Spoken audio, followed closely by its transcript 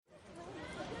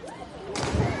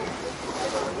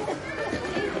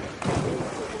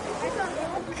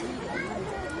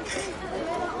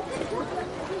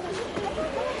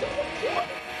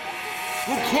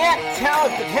can't tell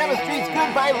if the chemistry's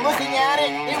good by looking at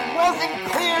it. It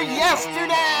wasn't clear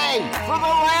yesterday. For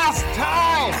the last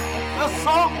time, the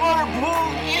saltwater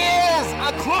pool is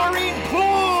a chlorine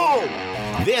pool.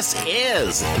 This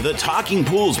is the Talking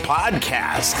Pools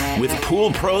podcast with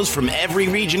pool pros from every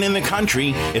region in the country.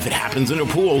 If it happens in a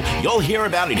pool, you'll hear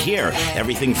about it here.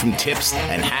 Everything from tips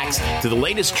and hacks to the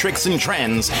latest tricks and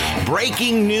trends.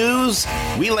 Breaking news,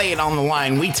 we lay it on the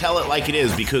line. We tell it like it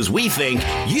is because we think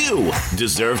you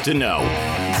deserve to know.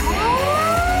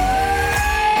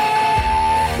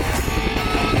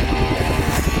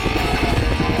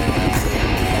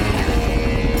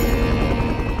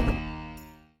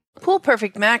 Pool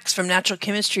Perfect Max from Natural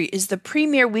Chemistry is the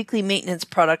premier weekly maintenance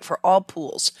product for all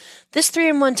pools. This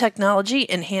 3-in-1 technology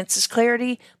enhances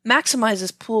clarity,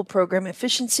 maximizes pool program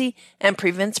efficiency, and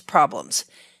prevents problems.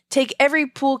 Take every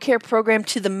pool care program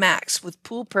to the max with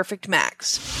Pool Perfect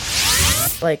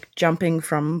Max. Like jumping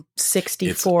from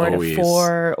 64 to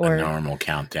 4 or a normal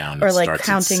countdown. Or like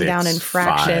counting 6, down in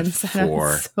fractions. 5,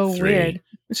 4, so 3, weird.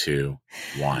 2,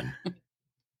 1.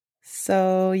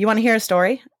 So you want to hear a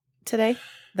story today?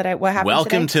 What happened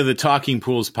Welcome today? to the Talking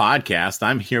Pools podcast.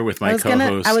 I'm here with my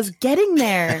co-host. I was getting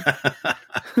there.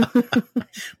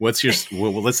 What's your?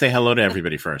 Well, let's say hello to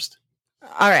everybody first.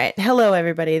 All right. Hello,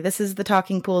 everybody. This is the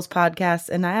Talking Pools podcast,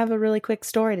 and I have a really quick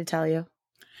story to tell you.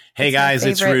 Hey, guys,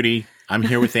 it's Rudy. I'm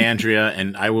here with Andrea,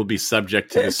 and I will be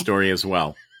subject to this story as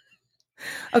well.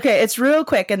 Okay, it's real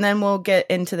quick, and then we'll get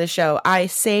into the show. I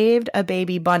saved a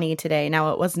baby bunny today.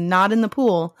 Now, it was not in the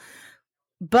pool,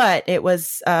 but it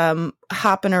was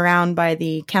hopping around by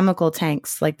the chemical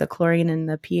tanks, like the chlorine and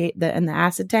the pH and the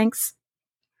acid tanks.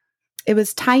 It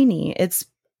was tiny. It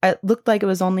looked like it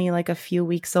was only like a few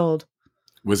weeks old.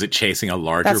 Was it chasing a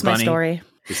larger bunny? That's my story.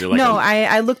 Is there like no,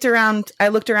 I looked around. I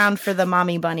looked around for the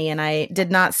mommy bunny, and I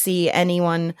did not see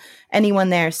anyone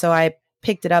there. So I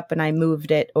picked it up and I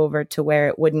moved it over to where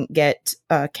it wouldn't get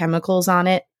chemicals on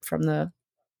it from the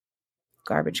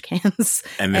garbage cans.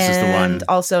 And this is the one.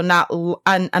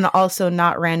 And also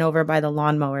not ran over by the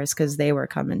lawnmowers because they were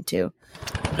coming too.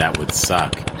 That would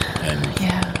suck. And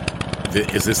yeah.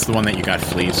 Is this the one that you got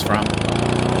fleas from?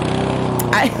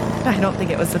 I don't think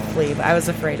it was a flea, but I was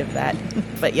afraid of that.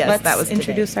 But yes, that was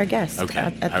introduce our guest.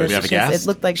 Okay. We have a guest? It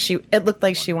looked like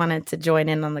she wanted to join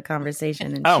in on the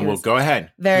conversation. And well, go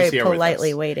ahead. Very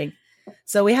politely waiting.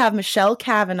 So we have Michelle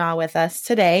Kavanaugh with us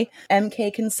today,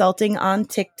 MK Consulting on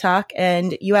TikTok,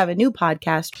 and you have a new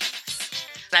podcast.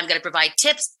 I'm going to provide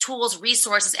tips, tools,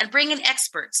 resources, and bring in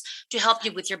experts to help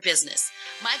you with your business.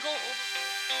 My goal.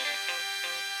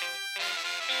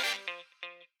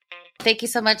 Thank you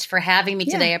so much for having me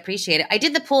today. I appreciate it. I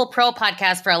did the Pool Pro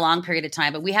podcast for a long period of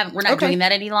time, but we're not doing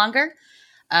that any longer.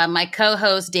 My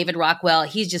co-host, David Rockwell,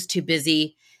 he's just too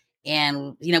busy.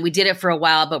 And, we did it for a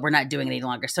while, but we're not doing it any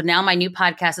longer. So now my new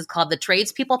podcast is called the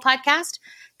Tradespeople Podcast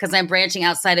because I'm branching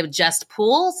outside of just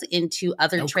pools into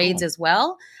other trades as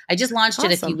well. I just launched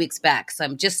it a few weeks back. So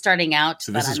I'm just starting out.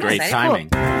 So this is great timing.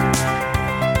 Cool.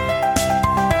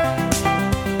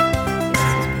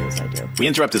 We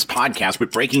interrupt this podcast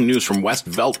with breaking news from West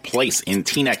Velt Place in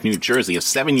Teaneck, New Jersey. A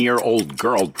 7-year-old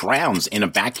girl drowns in a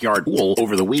backyard pool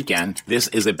over the weekend. This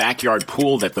is a backyard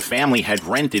pool that the family had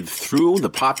rented through the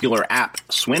popular app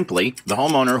Swimply. The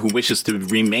homeowner, who wishes to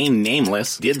remain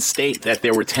nameless, did state that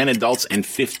there were 10 adults and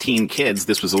 15 kids.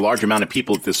 This was a large amount of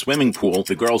people at the swimming pool.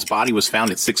 The girl's body was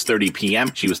found at 6:30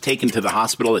 p.m. She was taken to the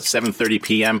hospital at 7:30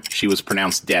 p.m. She was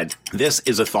pronounced dead. This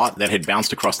is a thought that had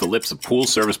bounced across the lips of pool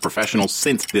service professionals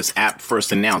since this app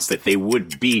first announced that they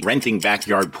would be renting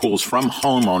backyard pools from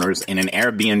homeowners in an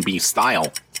Airbnb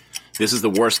style. This is the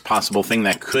worst possible thing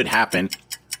that could happen.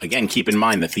 Again, keep in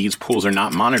mind that these pools are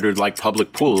not monitored like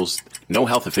public pools. No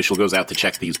health official goes out to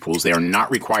check these pools. They are not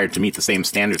required to meet the same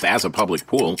standards as a public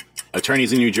pool.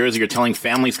 Attorneys in New Jersey are telling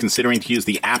families considering to use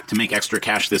the app to make extra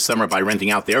cash this summer by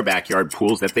renting out their backyard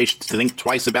pools that they should think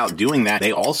twice about doing that.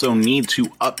 They also need to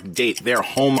update their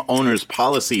homeowners'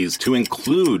 policies to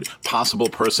include possible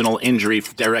personal injury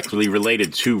directly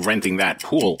related to renting that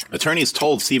pool. Attorneys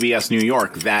told CBS New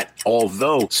York that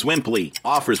although Swimply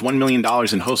offers $1 million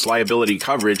in host liability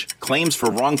coverage, claims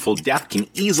for wrongful death can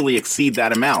easily exceed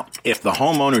that amount. If the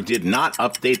homeowner did not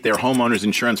update their homeowner's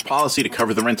insurance policy to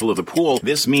cover the rental of the pool,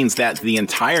 this means that the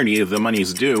entirety of the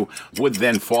monies due would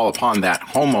then fall upon that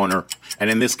homeowner. And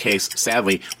in this case,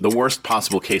 sadly, the worst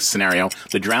possible case scenario,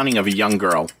 the drowning of a young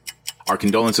girl. Our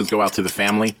condolences go out to the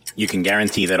family. You can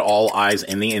guarantee that all eyes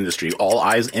in the industry, all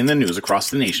eyes in the news across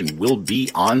the nation will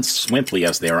be on Swimply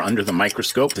as they are under the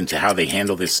microscope into how they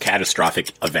handle this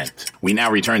catastrophic event. We now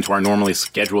return to our normally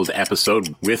scheduled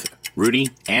episode with Rudy,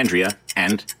 Andrea,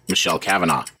 and Michelle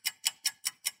Kavanaugh.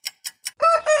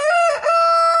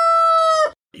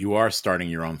 you are starting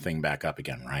your own thing back up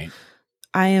again, right?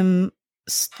 I am,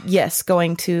 yes,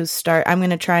 going to start. I'm going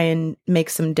to try and make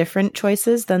some different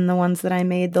choices than the ones that I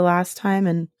made the last time,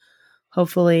 and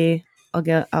hopefully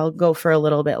I'll go for a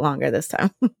little bit longer this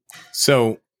time.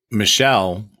 So,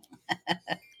 Michelle,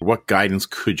 what guidance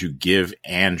could you give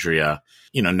Andrea?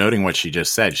 Noting what she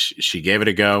just said, she gave it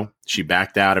a go. She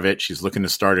backed out of it. She's looking to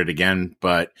start it again,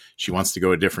 but she wants to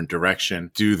go a different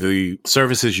direction. Do the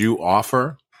services you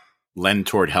offer lend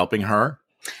toward helping her?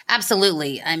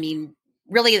 Absolutely. I mean,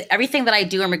 really everything that I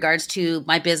do in regards to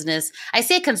my business, I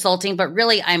say consulting, but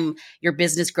really I'm your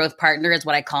business growth partner is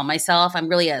what I call myself. I'm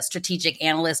really a strategic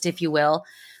analyst, if you will.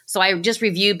 So I just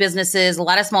review businesses. A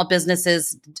lot of small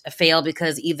businesses fail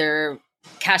because either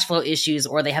cash flow issues,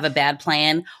 or they have a bad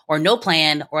plan, or no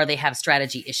plan, or they have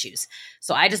strategy issues.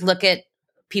 So I just look at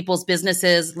people's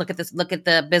businesses, look at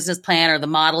the business plan or the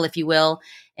model, if you will,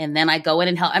 and then I go in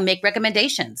and help and make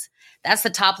recommendations. That's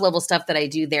the top level stuff that I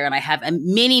do there. And I have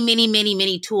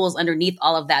many tools underneath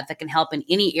all of that can help in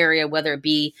any area, whether it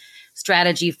be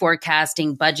strategy,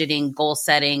 forecasting, budgeting, goal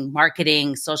setting,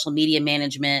 marketing, social media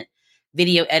management,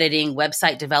 video editing,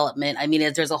 website development. I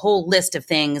mean, there's a whole list of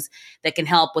things that can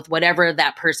help with whatever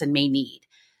that person may need.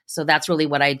 So that's really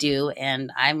what I do. And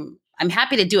I'm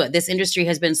happy to do it. This industry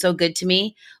has been so good to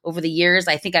me over the years.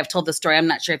 I think I've told the story. I'm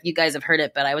not sure if you guys have heard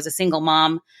it, but I was a single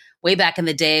mom way back in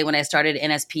the day when I started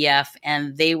NSPF,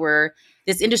 and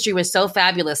this industry was so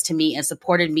fabulous to me and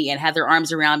supported me and had their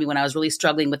arms around me when I was really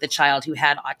struggling with a child who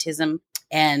had autism.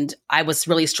 And I was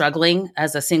really struggling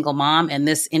as a single mom, and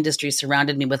this industry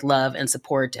surrounded me with love and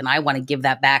support. And I want to give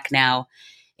that back now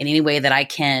in any way that I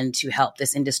can to help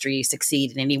this industry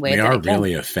succeed in any way that I can. We are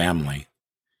really a family.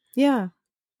 Yeah.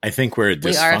 I think we're a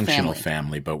dysfunctional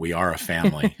family, but we are a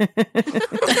family.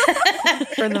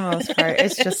 For the most part,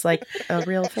 it's just like a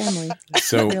real family.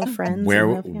 So real friends.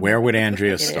 where would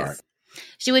Andrea start?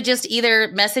 She would just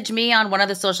either message me on one of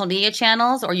the social media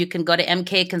channels, or you can go to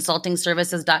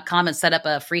mkconsultingservices.com and set up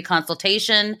a free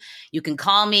consultation. You can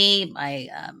call me.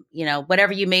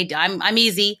 Whatever you may do. I'm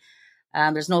easy.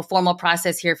 There's no formal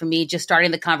process here for me. Just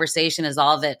starting the conversation is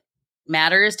all that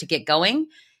matters to get going.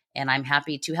 And I'm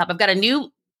happy to help. I've got a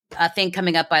new thing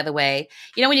coming up, by the way.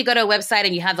 When you go to a website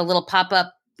and you have the little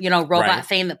pop-up, robot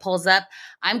thing that pulls up,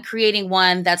 I'm creating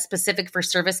one that's specific for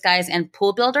service guys and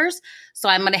pool builders. So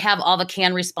I'm going to have all the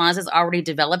canned responses already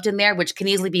developed in there, which can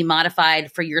easily be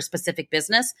modified for your specific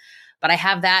business. But I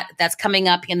have that's coming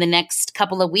up in the next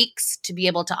couple of weeks to be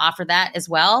able to offer that as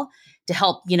well, to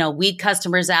help, weed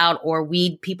customers out or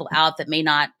weed people out that may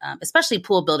not, especially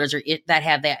pool builders that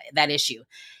have that issue.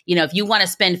 If you want to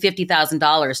spend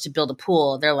 $50,000 to build a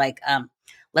pool, they're like,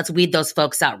 let's weed those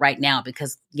folks out right now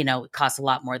because, it costs a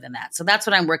lot more than that. So that's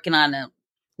what I'm working on,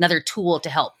 another tool to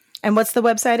help. And what's the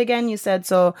website again? You said,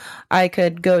 so I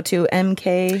could go to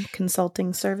MK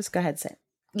Consulting Service. Go ahead, say it.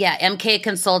 Yeah,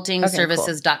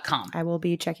 mkconsultingservices.com. Okay, cool. I will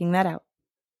be checking that out.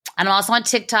 And I'm also on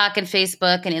TikTok and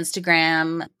Facebook and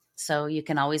Instagram. So you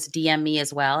can always DM me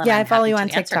as well. Yeah, I follow you on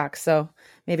TikTok. So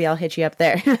maybe I'll hit you up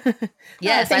there.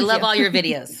 Yes, I love all your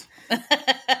videos.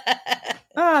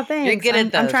 Oh, thanks. You're good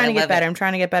at those. I'm trying to get better. I'm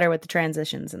trying to get better with the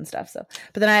transitions and stuff. So,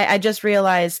 but then I just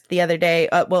realized the other day,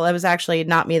 it was actually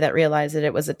not me that realized it.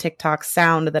 It was a TikTok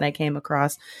sound that I came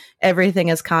across. Everything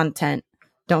is content.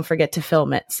 Don't forget to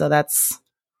film it. So that's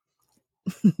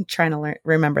trying to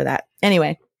remember that.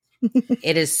 Anyway.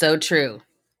 It is so true.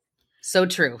 So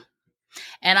true.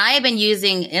 And I have been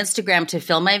using Instagram to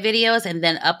film my videos and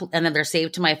then they're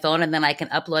saved to my phone, and then I can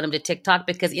upload them to TikTok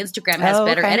because Instagram has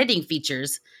better editing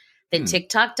features than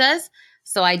TikTok does.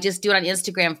 So I just do it on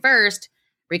Instagram first,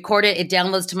 record it, it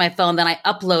downloads to my phone, then I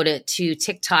upload it to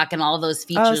TikTok, and all those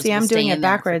features. Oh, see, I'm doing it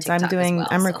backwards.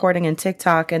 I'm recording in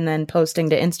TikTok and then posting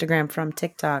to Instagram from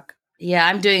TikTok. Yeah,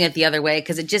 I'm doing it the other way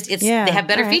because they have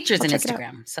better features in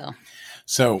Instagram.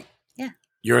 So yeah,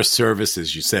 your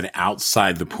services, you said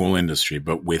outside the pool industry,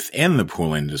 but within the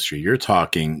pool industry, you're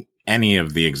talking any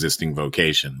of the existing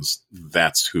vocations.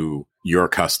 That's who your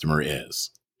customer is.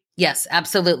 Yes,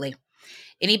 absolutely.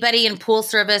 Anybody in pool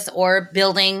service or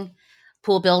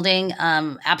pool building,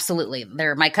 absolutely.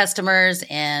 They're my customers,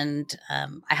 and I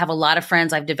have a lot of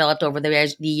friends I've developed over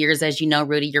the years. As you know,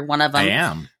 Rudy, you're one of them. I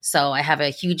am. So I have a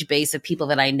huge base of people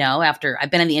that I know after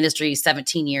I've been in the industry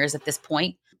 17 years at this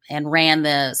point, and ran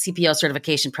the CPO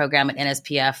certification program at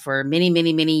NSPF for many,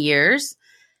 many, many years.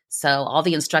 So all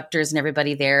the instructors and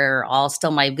everybody there are all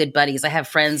still my good buddies. I have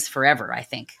friends forever, I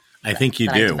think. I think you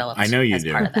do. I know you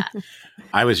do. Part of that.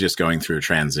 I was just going through a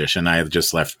transition. I had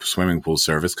just left swimming pool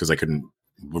service because I couldn't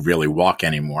really walk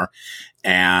anymore.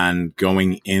 And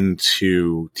going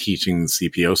into teaching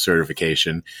CPO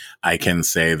certification, I can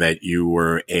say that you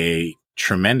were a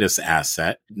tremendous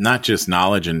asset, not just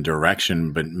knowledge and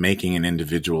direction, but making an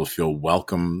individual feel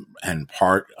welcome and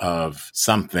part of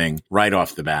something right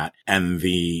off the bat. And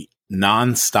the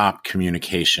nonstop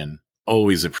communication,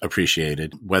 always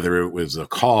appreciated, whether it was a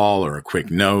call or a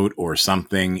quick note or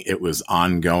something, it was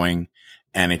ongoing.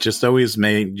 And it just always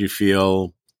made you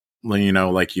feel,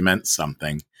 like you meant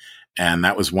something. And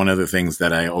that was one of the things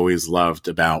that I always loved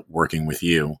about working with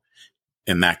you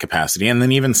in that capacity. And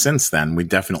then even since then, we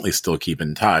definitely still keep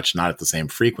in touch, not at the same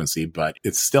frequency, but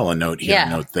it's still a note here, a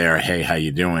note there. Hey, how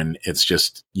you doing? It's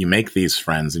just, you make these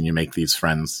friends and you make these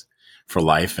friends for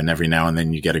life. And every now and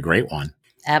then you get a great one.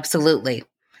 Absolutely.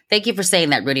 Thank you for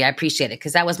saying that, Rudy. I appreciate it,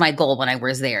 because that was my goal when I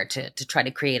was there, to try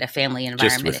to create a family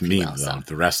environment. Just with me, though. So.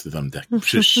 The rest of them,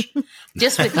 just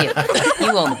with you.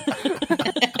 You own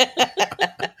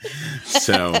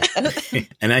So,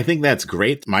 and I think that's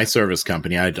great. My service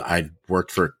company, I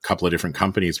worked for a couple of different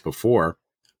companies before,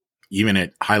 even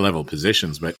at high level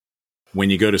positions. But when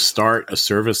you go to start a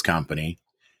service company,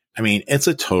 I mean, it's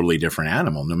a totally different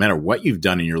animal. No matter what you've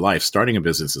done in your life, starting a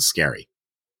business is scary.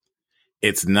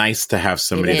 It's nice to have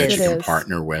somebody that you can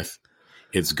partner with.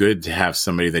 It's good to have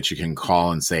somebody that you can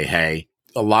call and say, hey,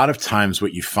 a lot of times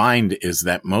what you find is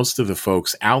that most of the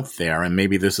folks out there, and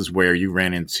maybe this is where you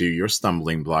ran into your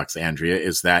stumbling blocks, Andrea,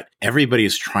 is that everybody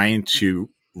is trying to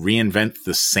reinvent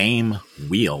the same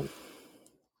wheel.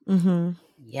 Mm-hmm.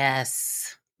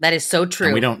 Yes, that is so true.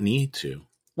 And we don't need to.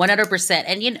 100%.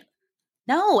 And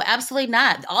no, absolutely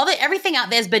not. Everything out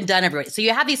there has been done everywhere. So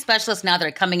you have these specialists now that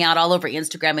are coming out all over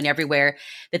Instagram and everywhere,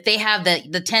 that they have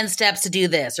the 10 steps to do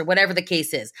this or whatever the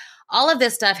case is. All of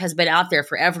this stuff has been out there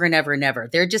forever and ever and ever.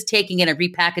 They're just taking it and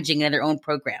repackaging it in their own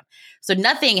program. So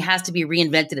nothing has to be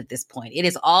reinvented at this point. It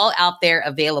is all out there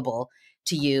available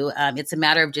to you. It's a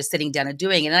matter of just sitting down and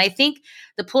doing it. And I think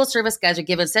the pool service guys are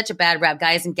given such a bad rap,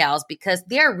 guys and gals, because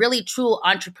they're really true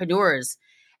entrepreneurs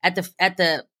at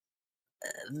that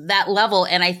level.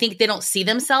 And I think they don't see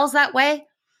themselves that way.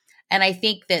 And I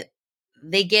think that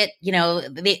they get,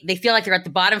 they feel like they're at the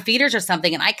bottom feeders or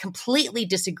something. And I completely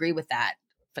disagree with that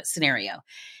scenario.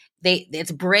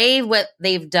 It's brave what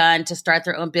they've done to start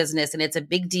their own business, and it's a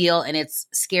big deal, and it's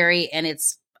scary, and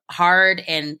it's hard,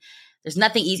 and there's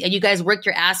nothing easy. And you guys worked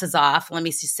your asses off. Let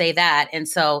me just say that. And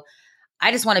so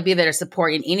I just want to be there to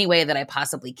support in any way that I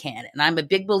possibly can. And I'm a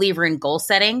big believer in goal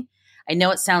setting. I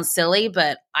know it sounds silly,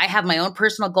 but I have my own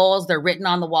personal goals. They're written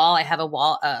on the wall. I have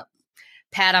a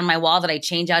pad on my wall that I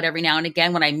change out every now and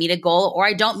again when I meet a goal, or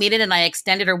I don't meet it and I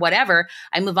extend it or whatever.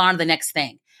 I move on to the next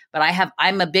thing. But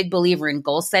I'm a big believer in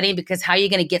goal setting, because how are you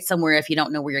going to get somewhere if you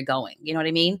don't know where you're going? You know what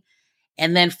I mean?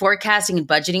 And then forecasting and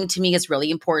budgeting to me is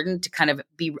really important, to kind of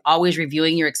be always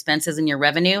reviewing your expenses and your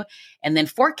revenue, and then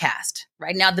forecast.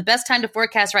 Right now, the best time to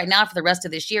forecast right now for the rest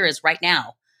of this year is right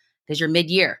now, because you're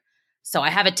mid-year. So I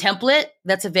have a template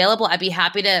that's available. I'd be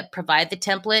happy to provide the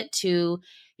template to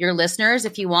your listeners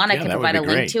if you want. I can provide a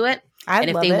link to it. And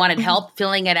if they wanted help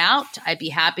filling it out, I'd be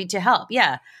happy to help.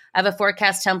 Yeah. I have a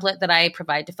forecast template that I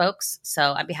provide to folks.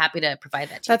 So I'd be happy to provide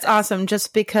that to you. That's awesome.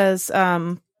 Just because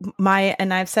and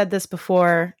I've said this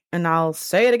before and I'll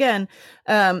say it again.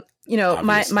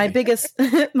 My biggest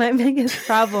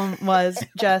problem was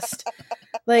just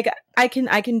like, I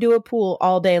can do a pool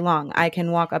all day long. I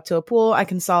can walk up to a pool. I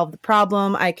can solve the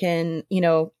problem. I can,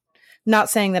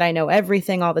 not saying that I know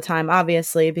everything all the time,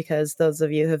 obviously, because those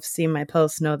of you who have seen my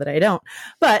posts know that I don't.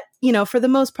 But, for the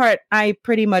most part, I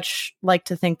pretty much like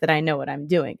to think that I know what I'm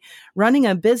doing. Running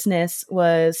a business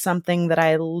was something that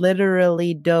I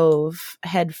literally dove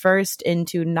headfirst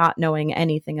into, not knowing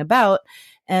anything about.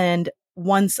 And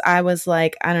once I was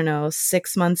like, I don't know,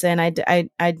 6 months in, I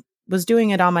was doing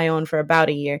it on my own for about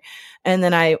a year. And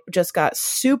then I just got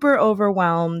super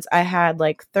overwhelmed. I had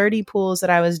like 30 pools that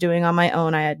I was doing on my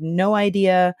own. I had no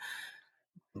idea,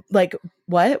 like,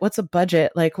 what's a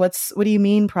budget? Like, what do you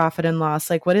mean profit and loss?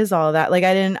 Like, what is all of that? Like,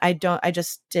 I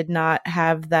just did not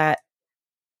have that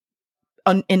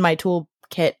in my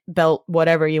toolkit, belt,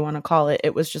 whatever you want to call it.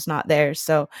 It was just not there.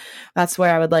 So that's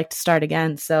where I would like to start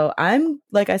again. So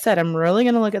like I said, I'm really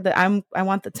going to look at I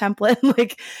want the template,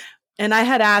 like, and I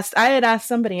had asked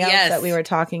somebody else that we were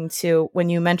talking to when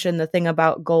you mentioned the thing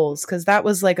about goals, because that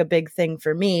was like a big thing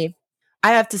for me.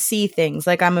 I have to see things.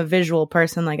 Like, I'm a visual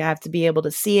person. Like, I have to be able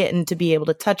to see it and to be able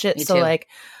to touch it. So like,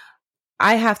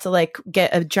 I have to like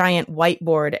get a giant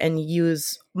whiteboard and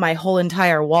use my whole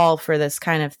entire wall for this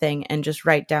kind of thing and just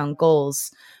write down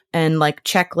goals and like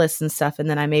checklists and stuff. And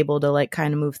then I'm able to like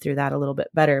kind of move through that a little bit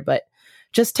better. But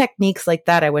just techniques like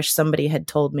that. I wish somebody had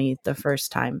told me the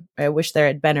first time. I wish there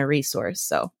had been a resource.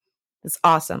 So it's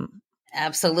awesome.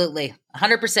 Absolutely.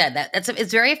 100%.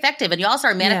 It's very effective. And you also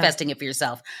are manifesting it for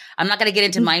yourself. I'm not going to get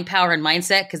into mind power and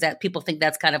mindset because that people think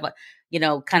that's kind of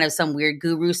kind of some weird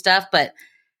guru stuff, but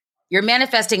you're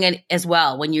manifesting it as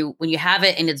well. When you have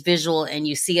it and it's visual and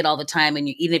you see it all the time, and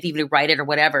even if you write it or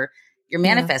whatever, you're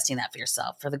manifesting that for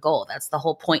yourself, for the goal. That's the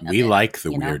whole point of it. We like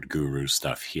the weird guru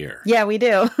stuff here. Yeah, we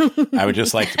do. I would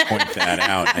just like to point that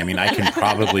out. I mean, I can't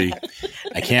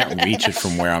reach it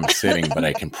from where I'm sitting, but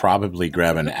I can probably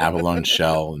grab an abalone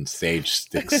shell and sage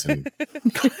sticks and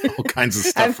all kinds of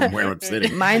stuff from where I'm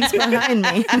sitting. Mine's behind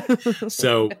me.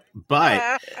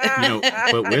 But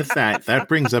with that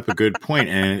brings up a good point,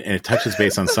 and it touches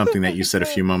base on something that you said a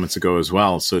few moments ago as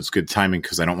well. So it's good timing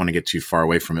because I don't want to get too far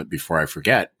away from it before I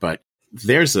forget. But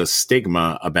there's a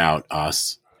stigma about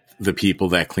us, the people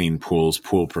that clean pools,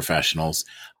 pool professionals.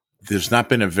 There's not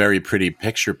been a very pretty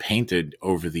picture painted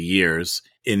over the years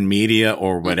in media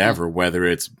or whatever, whether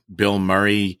it's Bill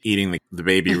Murray eating the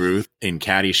baby Ruth in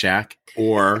Caddyshack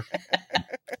or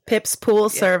Pip's Pool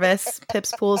Service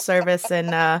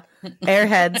and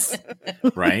Airheads.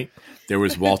 Right. There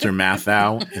was Walter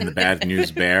Matthau in the Bad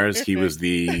News Bears. He was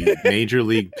the major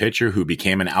league pitcher who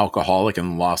became an alcoholic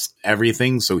and lost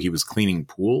everything. So he was cleaning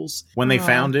pools when they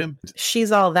found him.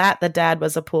 She's All That. The dad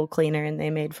was a pool cleaner and they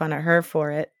made fun of her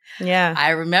for it. Yeah.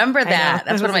 I remember that.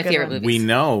 That's one of my favorite movies. We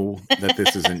know that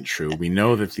this isn't true. We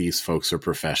know that these folks are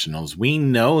professionals. We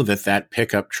know that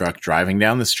pickup truck driving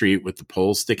down the street with the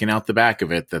pole sticking out the back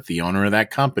of it, that the owner of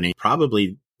that company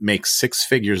probably makes 6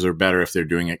 figures or better if they're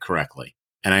doing it correctly.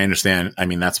 And I understand, I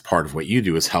mean, that's part of what you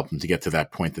do is help them to get to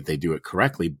that point that they do it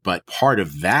correctly. But part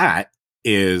of that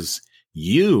is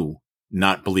you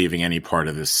not believing any part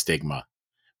of this stigma.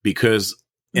 Because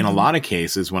in a lot of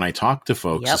cases, when I talk to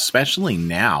folks, especially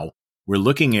now, we're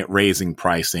looking at raising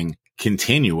pricing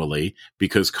continually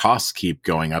because costs keep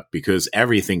going up, because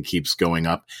everything keeps going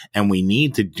up. And we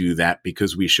need to do that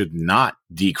because we should not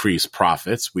decrease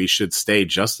profits. We should stay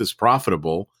just as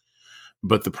profitable.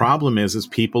 But the problem is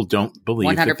people don't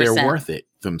believe 100%. That they're worth it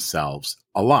themselves.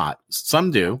 A lot.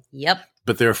 Some do. Yep.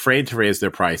 But they're afraid to raise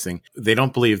their pricing. They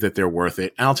don't believe that they're worth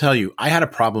it. And I'll tell you, I had a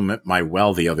problem at my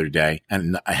well the other day,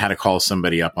 and I had to call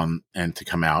somebody up and to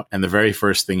come out. And the very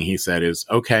first thing he said is,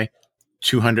 okay,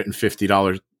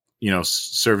 $250,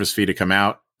 service fee to come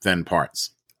out, then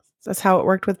parts. That's how it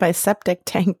worked with my septic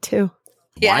tank too.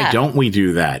 Yeah. Why don't we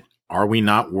do that? Are we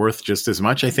not worth just as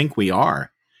much? I think we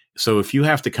are. So if you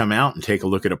have to come out and take a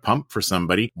look at a pump for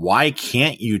somebody, why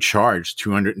can't you charge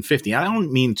 $250? I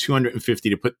don't mean $250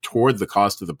 to put toward the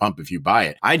cost of the pump if you buy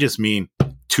it. I just mean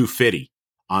 $250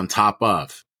 on top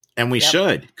of. And we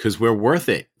should, because we're worth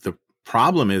it. The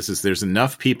problem is there's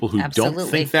enough people who don't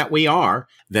think that we are,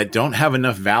 that don't have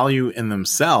enough value in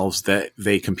themselves, that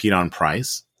they compete on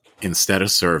price instead of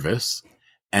service.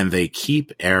 And they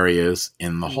keep areas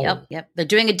in the hole. Yep. They're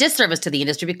doing a disservice to the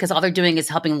industry because all they're doing is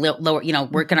helping lower,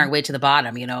 working our way to the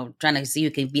bottom, trying to see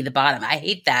who can be the bottom. I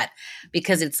hate that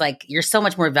because it's like, you're so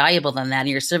much more valuable than that.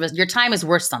 And your time is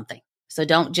worth something. So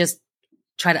don't just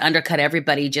try to undercut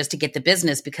everybody just to get the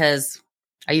business, because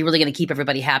are you really going to keep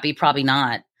everybody happy? Probably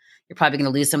not. You're probably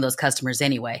going to lose some of those customers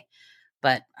anyway.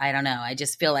 But I don't know. I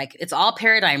just feel like it's all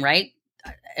paradigm, right?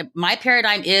 My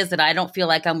paradigm is that I don't feel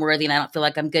like I'm worthy and I don't feel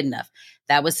like I'm good enough.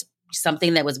 That was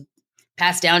something that was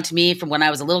passed down to me from when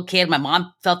I was a little kid. My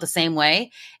mom felt the same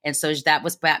way. And so that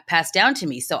was passed down to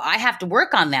me. So I have to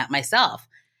work on that myself,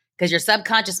 because your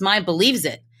subconscious mind believes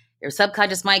it. Your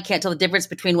subconscious mind can't tell the difference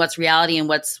between what's reality and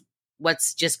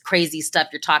what's just crazy stuff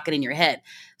you're talking in your head.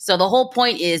 So the whole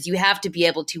point is you have to be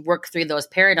able to work through those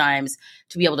paradigms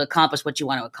to be able to accomplish what you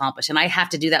want to accomplish. And I have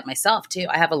to do that myself too.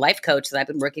 I have a life coach that I've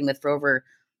been working with for over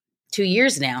 2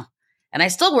 years now. And I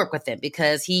still work with him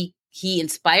because he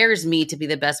inspires me to be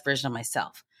the best version of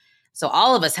myself. So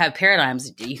all of us have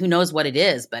paradigms. Who knows what it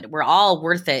is, but we're all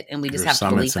worth it. And we just have to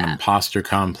believe that. Some it's an imposter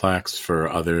complex. For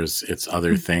others, it's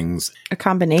other things.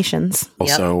 Combinations.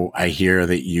 Also, I hear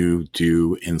that you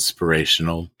do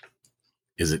inspirational,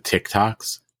 is it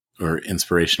TikToks or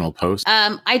inspirational posts?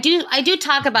 I do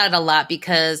talk about it a lot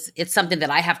because it's something that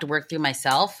I have to work through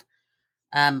myself.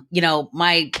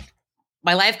 My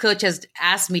life coach has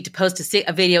asked me to post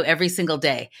a video every single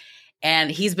day.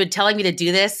 And he's been telling me to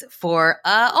do this for,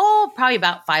 probably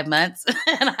about 5 months.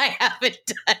 And I haven't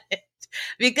done it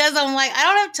because I'm like, I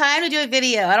don't have time to do a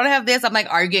video. I don't have this. I'm like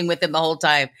arguing with him the whole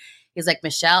time. He's like,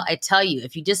 Michelle, I tell you,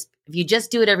 if you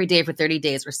just do it every day for 30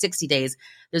 days or 60 days,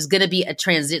 there's going to be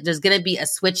there's going to be a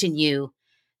switch in you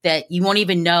that you won't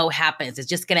even know happens. It's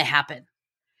just going to happen.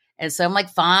 And so I'm like,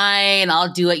 fine,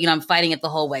 I'll do it. You know, I'm fighting it the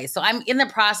whole way. So I'm in the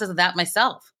process of that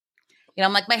myself. You know,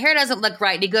 I'm like, my hair doesn't look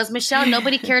right. And he goes, Michelle,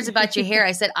 nobody cares about your hair.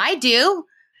 I said, I do.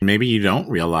 Maybe you don't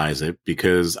realize it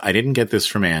because I didn't get this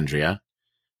from Andrea,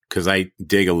 because I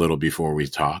dig a little before we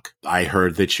talk. I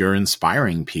heard that you're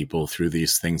inspiring people through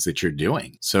these things that you're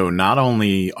doing. So not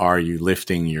only are you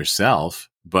lifting yourself,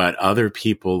 but other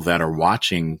people that are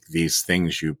watching these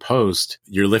things you post,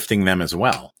 you're lifting them as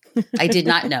well. I did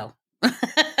not know.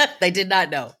 I did not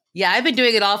know. Yeah, I've been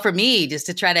doing it all for me just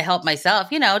to try to help myself,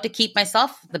 you know, to keep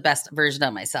myself the best version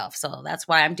of myself. So that's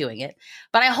why I'm doing it.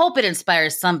 But I hope it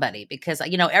inspires somebody because,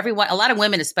 you know, a lot of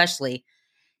women especially,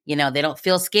 you know, they don't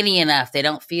feel skinny enough. They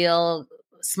don't feel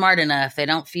smart enough. They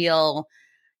don't feel,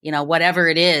 you know, whatever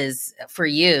it is for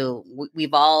you.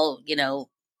 We've all, you know,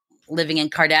 living in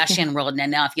Kardashian world.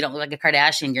 And now if you don't look like a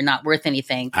Kardashian, you're not worth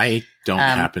anything. I don't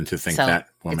happen to think that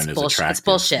woman is attractive. It's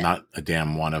bullshit. Not a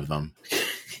damn one of them.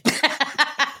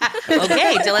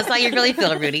 Okay, tell us how you really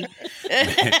feel, Rudy.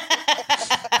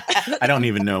 I don't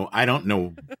even know. I don't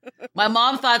know. My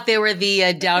mom thought they were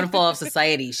the downfall of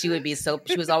society. She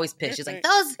was always pissed. She's like,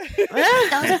 those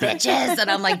bitches.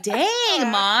 And I'm like, dang,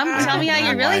 Mom, tell me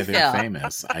how you really feel. They're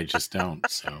famous. I just don't.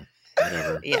 So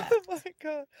whatever. Yeah. Oh my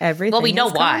God. Everything. Well, we know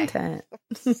why.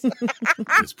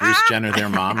 Is Bruce Jenner their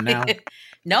mom now?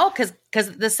 No, because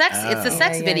it's the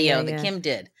sex video that Kim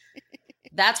did.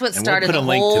 That's what started the whole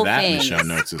thing. We'll put a link to that in the show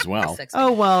notes as well.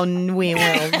 Oh, well, we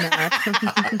will not.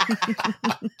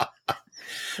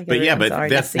 But yeah, but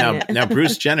that's now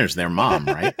Bruce Jenner's their mom,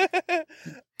 right?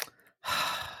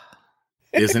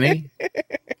 Isn't he?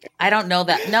 I don't know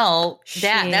that. No,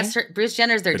 dad. That's Bruce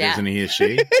Jenner's their dad. Isn't he a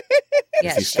she?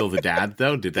 Yes. Is he still the dad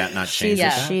though? Did that not change? She's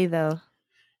a she though.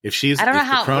 If she's, I don't know if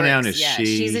how the pronoun it works. is Yeah,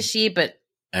 she, she's a she, but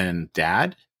and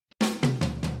dad.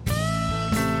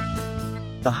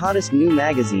 The hottest new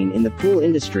magazine in the pool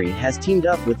industry has teamed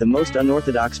up with the most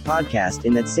unorthodox podcast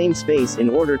in that same space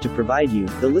in order to provide you,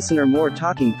 the listener, more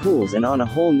talking pools and on a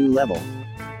whole new level.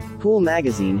 Pool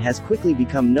Magazine has quickly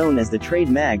become known as the trade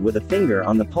mag with a finger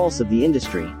on the pulse of the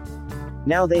industry.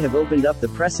 Now they have opened up the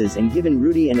presses and given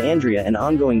Rudy and Andrea an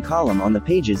ongoing column on the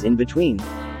pages in between.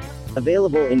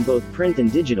 Available in both print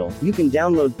and digital, you can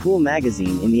download Pool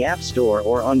Magazine in the App Store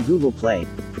or on Google Play.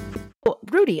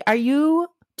 Rudy,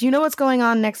 do you know what's going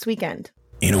on next weekend?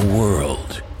 In a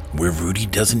world where Rudy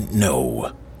doesn't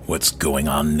know what's going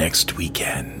on next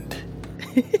weekend.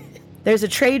 There's a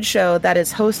trade show that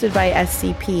is hosted by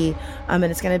SCP, and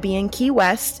it's going to be in Key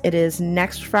West. It is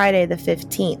next Friday the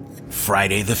 15th.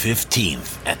 Friday the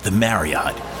 15th at the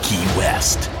Marriott, Key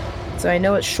West. So I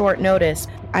know it's short notice.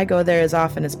 I go there as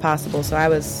often as possible, so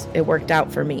it worked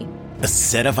out for me. A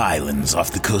set of islands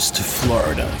off the coast of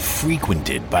Florida,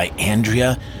 frequented by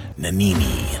Andrea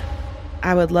Nannini.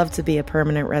 I would love to be a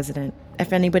permanent resident.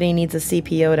 If anybody needs a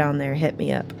CPO down there, hit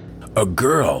me up. A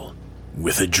girl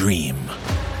with a dream.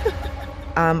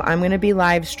 I'm going to be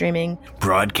live streaming.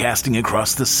 Broadcasting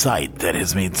across the site that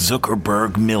has made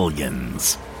Zuckerberg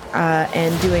millions.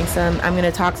 And doing I'm going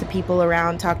to talk to people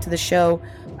around, talk to the show.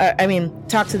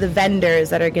 Talk to the vendors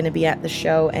that are going to be at the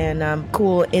show and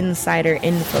cool insider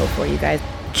info for you guys.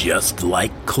 Just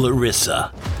like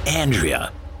Clarissa,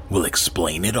 Andrea will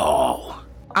explain it all.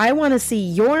 I want to see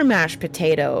your mashed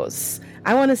potatoes.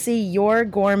 I want to see your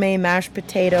gourmet mashed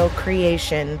potato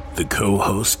creation. The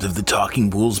co-host of the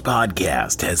Talking Pools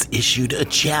podcast has issued a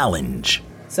challenge.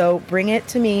 So bring it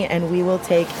to me and we will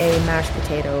take a mashed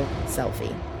potato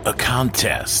selfie. A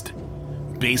contest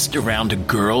based around a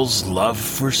girl's love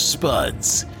for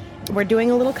spuds. We're doing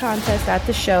a little contest at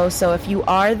the show, so if you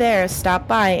are there, stop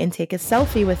by and take a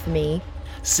selfie with me.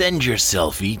 Send your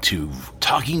selfie to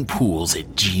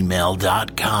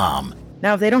talkingpools@gmail.com.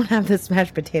 Now, if they don't have this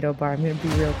mashed potato bar, I'm going to be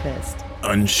real pissed.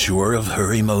 Unsure of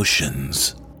her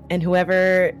emotions. And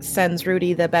whoever sends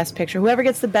Rudy the best picture, whoever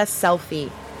gets the best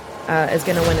selfie, is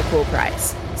going to win a cool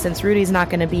prize. Since Rudy's not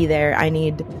going to be there, I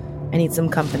need some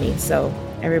company, so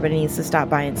everybody needs to stop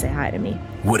by and say hi to me.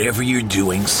 Whatever you're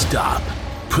doing, stop.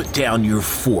 Put down your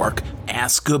fork.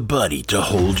 Ask a buddy to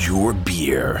hold your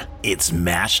beer. It's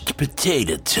mashed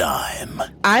potato time.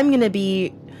 I'm going to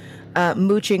be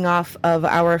mooching off of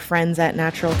our friends at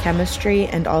Natural Chemistry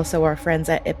and also our friends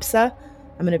at IPSA.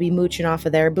 I'm going to be mooching off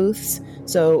of their booths.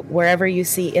 So wherever you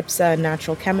see IPSA and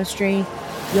Natural Chemistry,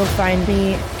 you'll find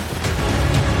me.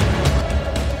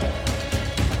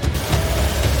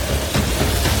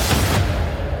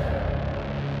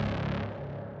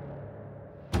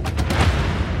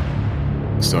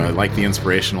 So I like the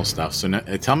inspirational stuff. So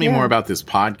tell me more about this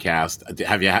podcast. Do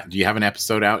you have an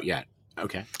episode out yet?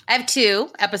 Okay. I have 2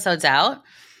 episodes out.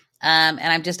 And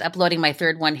I'm just uploading my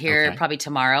 3rd one here probably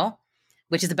tomorrow.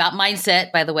 which is about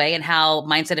mindset, by the way, and how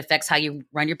mindset affects how you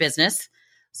run your business.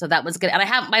 So that was good. And I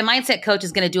have my mindset coach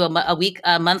is going to do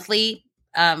a monthly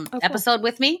episode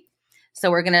with me.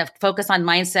 So we're going to focus on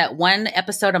mindset, 1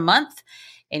 episode a month,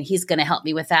 and he's going to help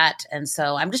me with that. And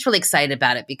so I'm just really excited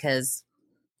about it because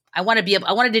I wanted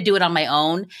to do it on my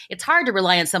own. It's hard to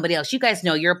rely on somebody else. You guys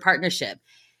know you're a partnership.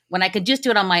 When I can just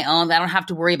do it on my own, I don't have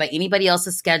to worry about anybody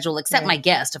else's schedule except my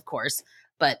guest, of course,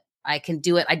 but I can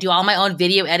do it. I do all my own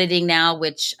video editing now,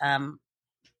 which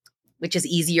is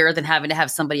easier than having to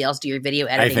have somebody else do your video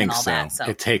editing and all that. So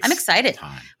it takes I'm excited,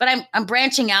 time. But I'm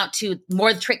branching out to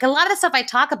more trick. A lot of the stuff I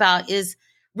talk about is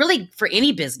really for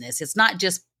any business. It's not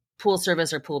just pool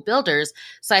service or pool builders.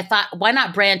 So I thought, why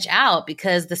not branch out?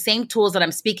 Because the same tools that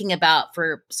I'm speaking about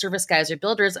for service guys or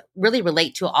builders really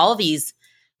relate to all these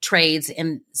trades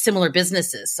and similar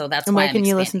businesses. So that's why where can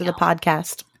you listen to the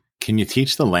podcast? Can you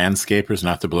teach the landscapers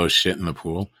not to blow shit in the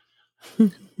pool?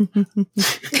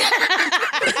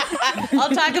 I'll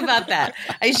talk about that.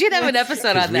 I should have an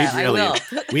episode on that. I will.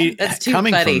 That's too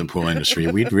coming funny. From the pool industry,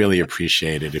 we'd really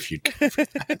appreciate it if you'd cover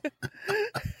that.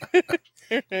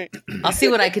 I'll see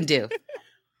what I can do.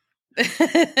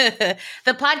 The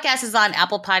podcast is on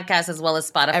Apple Podcasts as well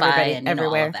as Spotify and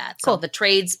everywhere. All of that. So the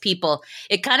trades people,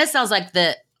 it kind of sounds like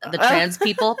the trans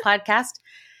people podcast.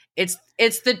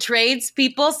 It's the trades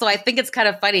people, so I think it's kind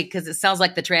of funny because it sounds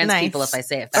like the trans people if I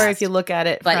say it fast. Or if you look at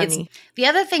it but funny. The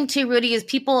other thing too, Rudy, is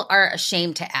people are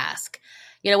ashamed to ask.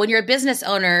 You know, when you're a business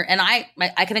owner, and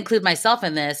I can include myself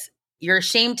in this, you're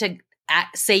ashamed to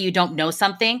say you don't know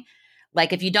something.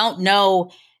 Like if you don't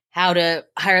know how to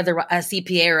hire a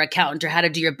CPA or accountant or how to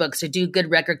do your books or do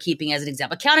good record keeping as an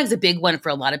example. Accounting is a big one for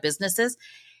a lot of businesses.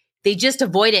 They just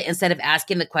avoid it instead of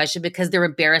asking the question because they're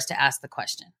embarrassed to ask the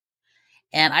question.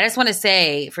 And I just want to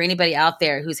say for anybody out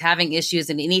there who's having issues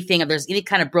in anything, if there's any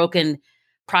kind of broken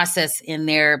process in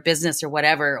their business or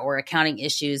whatever, or accounting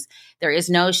issues, there is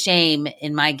no shame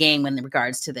in my game in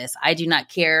regards to this. I do not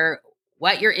care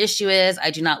what your issue is.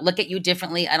 I do not look at you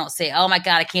differently. I don't say, oh my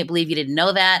God, I can't believe you didn't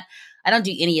know that. I don't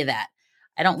do any of that.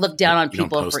 I don't look down on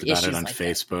people for issues about it on like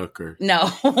Facebook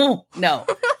that. Or No.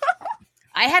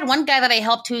 I had one guy that I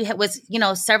helped who was,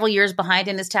 several years behind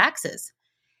in his taxes.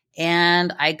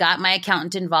 And I got my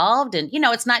accountant involved and,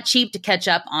 it's not cheap to catch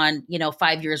up on,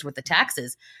 5 years worth of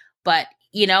taxes, but,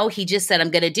 he just said,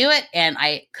 I'm going to do it. And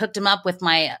I hooked him up with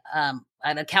my,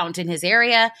 an accountant in his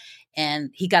area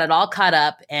and he got it all caught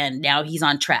up and now he's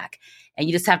on track and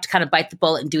you just have to kind of bite the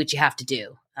bullet and do what you have to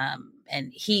do.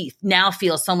 And he now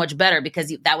feels so much better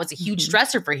because that was a huge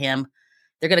stressor for him.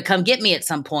 They're going to come get me at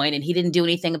some point and he didn't do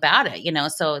anything about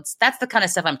it, so that's the kind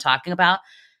of stuff I'm talking about.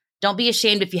 Don't be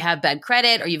ashamed if you have bad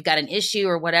credit or you've got an issue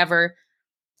or whatever.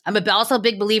 I'm also a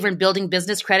big believer in building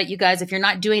business credit, you guys. If you're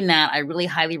not doing that, I really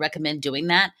highly recommend doing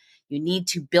that. You need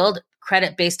to build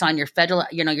credit based on your federal,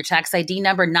 your tax ID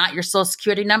number, not your social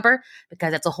security number,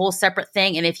 because that's a whole separate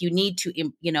thing. And if you need to,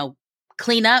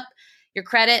 clean up your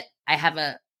credit, I have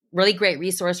a really great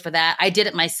resource for that. I did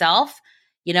it myself,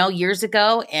 years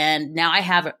ago. And now I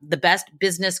have the best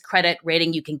business credit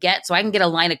rating you can get. So I can get a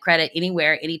line of credit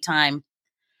anywhere, anytime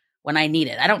when I need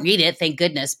it. I don't need it, thank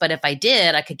goodness. But if I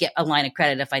did, I could get a line of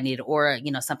credit if I need it, or,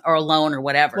 or a loan or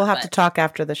whatever. We'll have to talk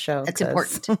after the show. It's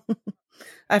important.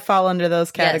 I fall under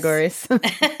those categories.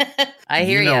 Yes. I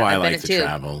hear you. I like to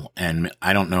travel. And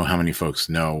I don't know how many folks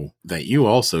know that you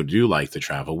also do like to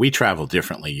travel. We travel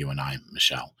differently, you and I,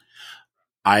 Michelle.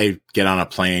 I get on a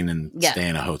plane and stay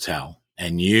in a hotel.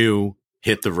 And you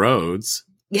hit the roads.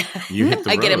 Yeah. You hit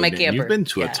the road. I get in my camper. You've been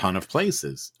to a ton of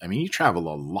places. I mean, you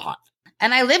travel a lot.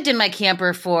 And I lived in my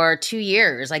camper for 2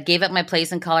 years. I gave up my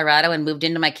place in Colorado and moved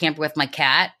into my camper with my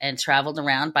cat and traveled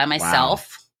around by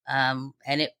myself. Wow.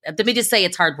 And let me just say,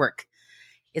 it's hard work.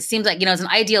 It seems like, it's an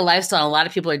ideal lifestyle. A lot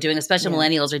of people are doing, especially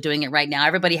millennials are doing it right now.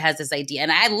 Everybody has this idea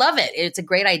and I love it. It's a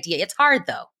great idea. It's hard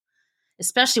though,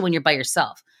 especially when you're by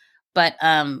yourself. But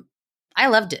I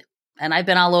loved it. And I've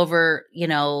been all over,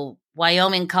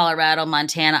 Wyoming, Colorado,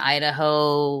 Montana,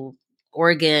 Idaho,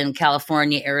 Oregon,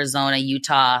 California, Arizona,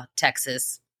 Utah,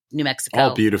 Texas, New Mexico.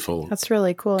 All beautiful. That's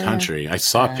really cool. Country. Yeah. I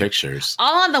saw pictures.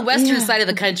 All on the western side of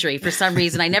the country for some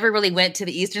reason. I never really went to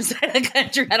the eastern side of the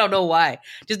country. I don't know why.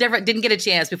 Just never didn't get a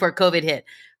chance before COVID hit.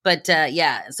 But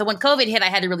so when COVID hit, I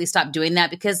had to really stop doing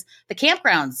that because the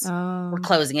campgrounds were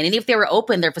closing. And if they were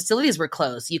open, their facilities were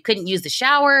closed. You couldn't use the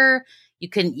shower. You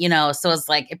couldn't, so it's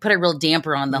like it put a real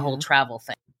damper on the whole travel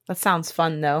thing. That sounds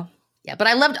fun though. Yeah, but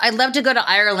I love to go to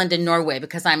Ireland and Norway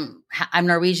because I'm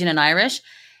Norwegian and Irish,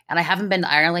 and I haven't been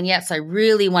to Ireland yet. So I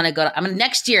really want to go.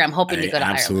 Next year I'm hoping to go to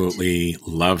Ireland. I absolutely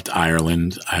loved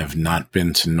Ireland. I have not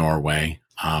been to Norway.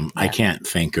 I can't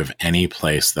think of any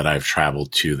place that I've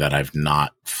traveled to that I've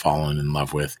not fallen in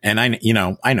love with. And I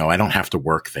know I don't have to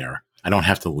work there. I don't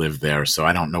have to live there, so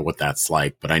I don't know what that's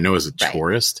like. But I know as a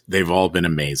tourist, they've all been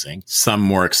amazing. Some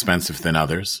more expensive than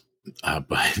others,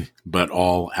 but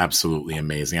all absolutely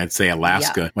amazing. I'd say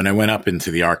Alaska, when I went up into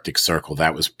the Arctic Circle,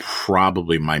 that was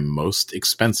probably my most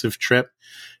expensive trip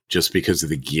just because of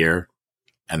the gear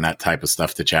and that type of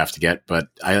stuff that you have to get. But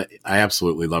I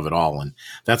absolutely love it all. And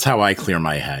that's how I clear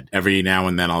my head. Every now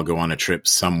and then I'll go on a trip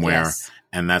somewhere. Yes.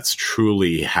 And that's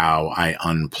truly how I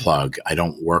unplug. I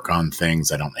don't work on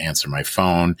things. I don't answer my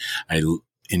phone. I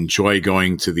enjoy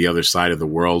going to the other side of the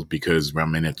world because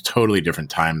I'm in a totally different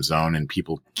time zone and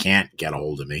people can't get a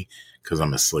hold of me because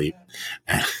I'm asleep.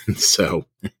 And so,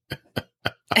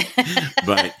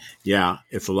 but yeah,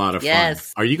 it's a lot of fun.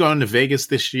 Are you going to Vegas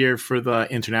this year for the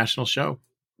international show?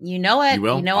 You know it. You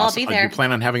will? I'll be there. You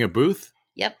plan on having a booth?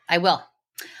 Yep, I will.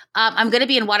 I'm going to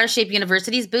be in Watershape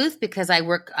University's booth because I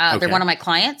work, they're one of my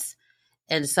clients.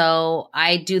 And so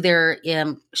I do their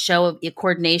show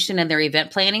coordination and their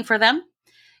event planning for them.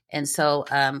 And so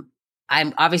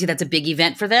obviously that's a big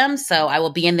event for them. So I will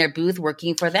be in their booth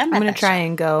working for them. I'm going to try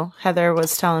and go. Heather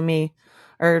was telling me,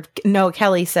 or no,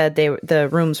 Kelly said the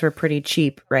rooms were pretty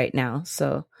cheap right now.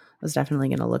 So I was definitely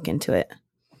going to look into it.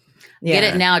 Yeah.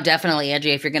 Get it now, definitely,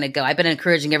 Andrea, if you're going to go. I've been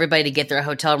encouraging everybody to get their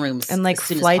hotel rooms. And like as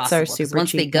soon flights as possible, are super once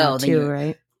cheap they go, too,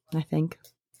 right? I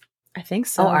think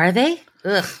so. Oh, are they?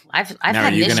 Ugh, I've now,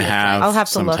 had are you going to have I'll have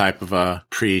some to look. type of a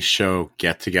pre-show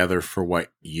get-together for what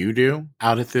you do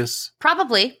out at this?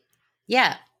 Probably.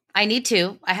 Yeah, I need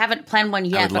to. I haven't planned one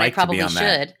yet, but I probably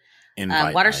should.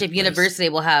 Watershape University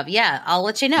will have. Yeah, I'll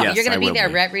let you know. Yes, you're going to be there,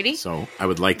 right, Rudy? So I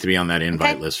would like to be on that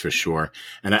invite list for sure.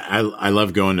 And I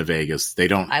love going to Vegas.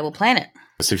 I will plan it.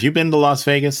 So have you been to Las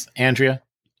Vegas, Andrea?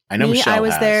 I know Michelle I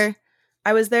was has. there.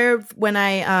 I was there when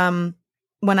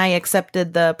I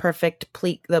accepted the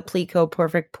Pleco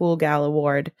Perfect Pool Gal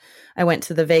Award. I went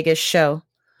to the Vegas show.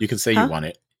 You can say you won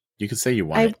it. You can say you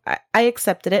won it. I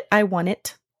accepted it. I won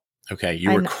it. Okay,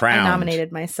 you were crowned. I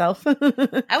nominated myself.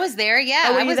 I was there. Yeah,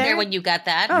 I was there when you got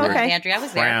that. Oh, okay. Andrea, I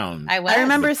was crowned. there. I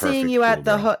remember seeing you at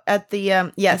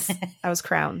the yes, I was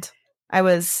crowned. I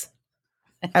was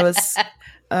I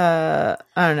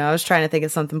don't know. I was trying to think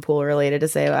of something pool related to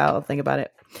say. Well, I'll think about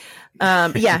it.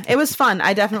 Yeah, it was fun.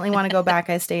 I definitely want to go back.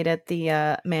 I stayed at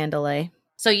the Mandalay.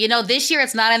 So this year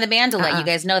it's not in the Mandalay. You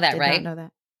guys know that, right? Not know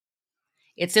that.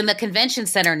 It's in the convention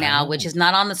center now, which is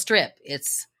not on the Strip.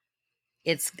 It's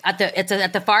at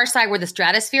the far side where the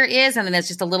Stratosphere is, and then it's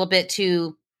just a little bit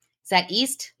to. Is that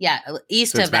east? Yeah,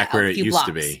 east so of back that. Where a it few used blocks.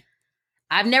 To be.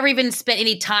 I've never even spent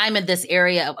any time in this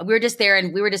area. We were just there,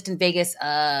 and we were just in Vegas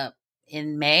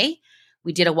in May.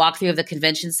 We did a walkthrough of the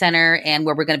convention center and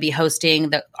where we're going to be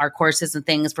hosting our courses and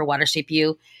things for Watershape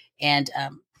U. And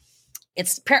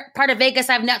it's part of Vegas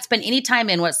I've not spent any time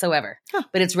in whatsoever,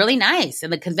 but it's really nice.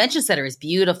 And the convention center is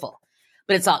beautiful,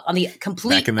 but it's all on the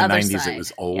complete back in the other 90s, side. It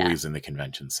was always in the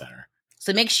convention center.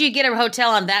 So make sure you get a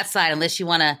hotel on that side, unless you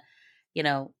want to,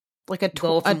 like a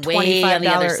go from way on the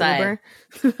other side.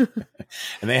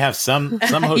 And they have some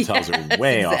hotels are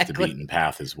way off the beaten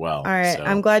path as well. All right. So.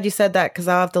 I'm glad you said that because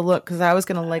I'll have to look because I was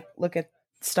going to look at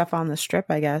stuff on the Strip,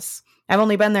 I guess. I've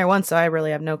only been there once, so I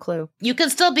really have no clue. You can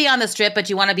still be on the Strip, but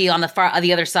you want to be on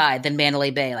the other side than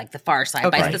Mandalay Bay, like the far side,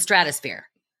 by the Stratosphere.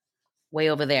 Way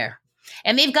over there.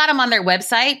 And they've got them on their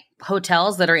website,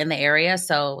 hotels that are in the area.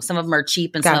 So some of them are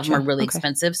cheap and some of them are really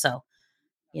expensive. So,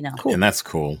 Cool. And that's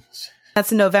cool.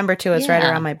 That's in November too. It's right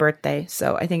around my birthday.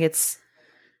 So I think it's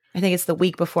the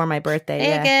week before my birthday.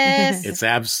 Vegas. Yeah.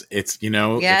 It's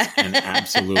an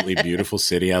absolutely beautiful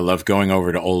city. I love going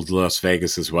over to old Las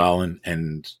Vegas as well.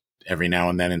 And every now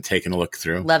and then and taking a look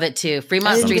through. Love it too.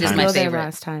 Fremont Street is my favorite.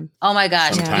 Last time. Oh my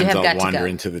gosh. Sometimes you have I'll got wander to go.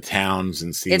 into the towns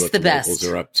and see it's what the the locals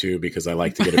are up to because I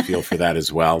like to get a feel for that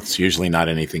as well. It's usually not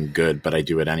anything good, but I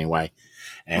do it anyway.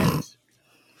 And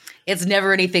it's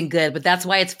never anything good, but that's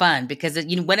why it's fun because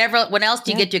when else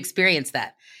do you get to experience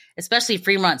that? Especially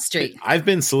Fremont Street. I've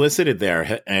been solicited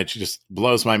there and it just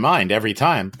blows my mind every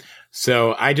time.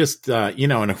 So I just,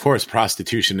 and of course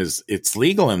prostitution it's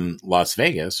legal in Las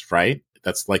Vegas, right?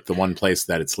 That's like the one place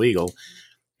that it's legal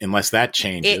unless that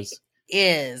changes. It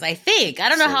is, I think. I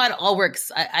don't know how it all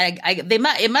works.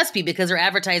 It must be because they're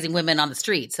advertising women on the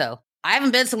street. So I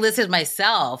haven't been solicited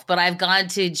myself, but I've gone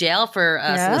to jail for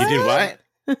solicitation. You did what?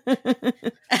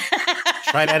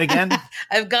 Try that again.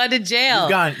 I've gone to jail.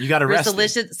 You got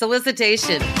arrested. For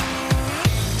solicitation.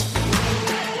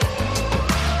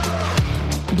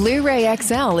 Blu-ray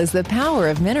XL is the power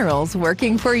of minerals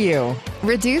working for you.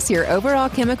 Reduce your overall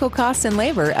chemical costs and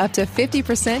labor up to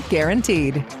 50%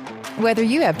 guaranteed. Whether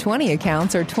you have 20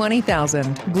 accounts or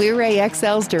 20,000, Blu-ray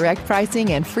XL's direct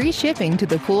pricing and free shipping to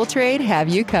the pool trade have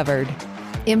you covered.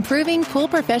 Improving pool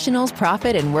professionals'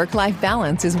 profit and work-life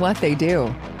balance is what they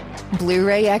do.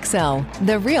 Blu-ray XL,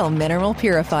 the real mineral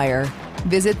purifier.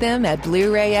 Visit them at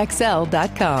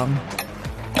BluRayXL.com.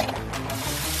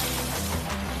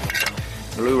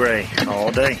 Blu-ray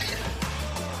all day.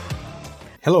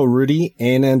 Hello, Rudy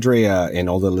and Andrea and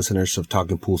all the listeners of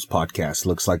Talking Pools podcast.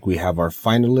 Looks like we have our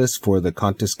finalists for the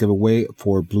contest giveaway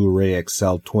for Blu-ray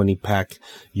XL 20-pack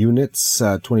units,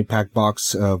 20-pack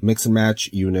box of mix and match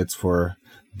units for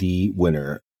the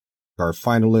winner. Our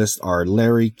finalists are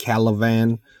Larry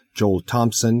Calavan, Joel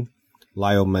Thompson,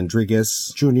 Lyle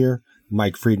Mandriguez Jr.,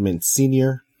 Mike Friedman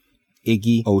Sr.,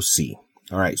 Iggy OC.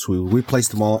 All right, so we replaced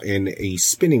them all in a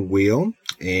spinning wheel,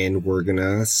 and we're going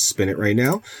to spin it right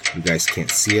now. You guys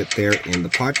can't see it there in the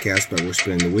podcast, but we're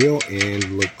spinning the wheel,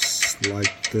 and looks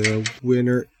like the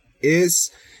winner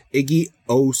is Iggy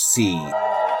OC.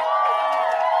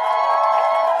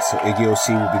 So Iggy OC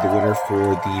will be the winner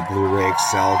for the Blu-ray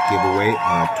XL giveaway,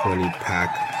 20-pack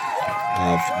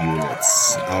of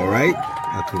units. All right,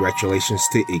 congratulations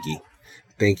to Iggy.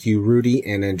 Thank you, Rudy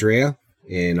and Andrea,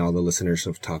 and all the listeners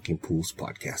of Talking Pools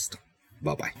podcast.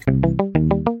 Bye-bye.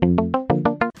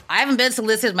 I haven't been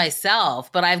solicited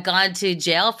myself, but I've gone to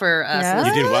jail for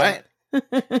You did what?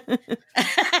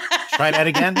 Try that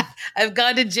again. I've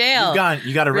gone to jail.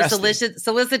 You got arrested. For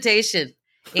solicitation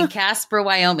in Casper,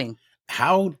 Wyoming.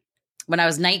 How? When I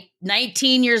was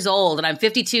 19 years old, and I'm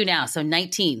 52 now, so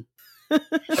 19.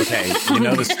 Okay, you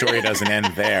know the story doesn't end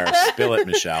there. Spill it,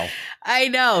 Michelle. I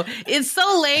know. It's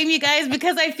so lame, you guys,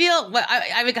 because I feel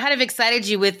I've kind of excited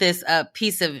you with this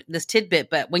piece of this tidbit,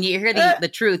 but when you hear the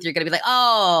truth, you're going to be like,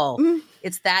 oh,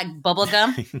 it's that bubble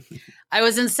gum. I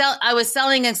was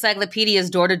selling encyclopedias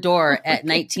door to door at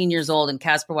 19 years old in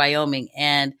Casper, Wyoming,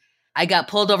 and I got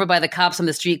pulled over by the cops on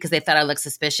the street because they thought I looked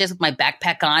suspicious with my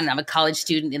backpack on. I'm a college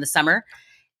student in the summer,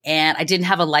 and I didn't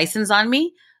have a license on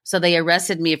me. So they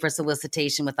arrested me for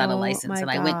solicitation without a license.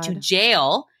 And I went to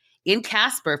jail in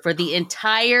Casper for the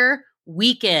entire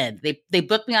weekend. They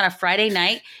booked me on a Friday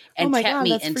night and kept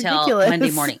me until ridiculous.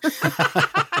 Monday morning.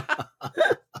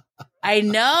 I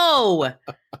know.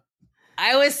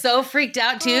 I was so freaked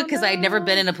out too because I'd never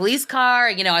been in a police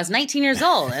car. You know, I was 19 years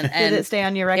old. And did it stay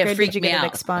on your record? Did you get it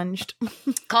expunged?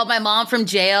 Called my mom from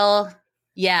jail.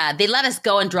 Yeah, they let us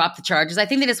go and drop the charges. I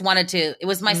think they just wanted to. It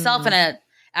was myself and a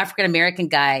African-American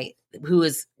guy who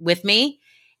was with me.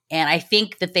 And I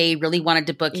think that they really wanted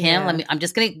to book him. I'm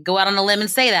just going to go out on a limb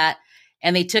and say that.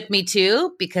 And they took me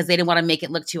too, because they didn't want to make it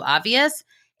look too obvious.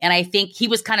 And I think he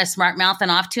was kind of smart mouthing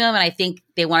off to him. And I think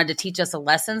they wanted to teach us a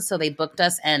lesson. So they booked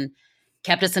us and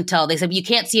kept us until they said, you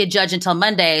can't see a judge until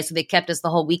Monday. So they kept us the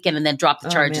whole weekend and then dropped the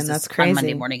charges on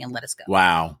Monday morning and let us go.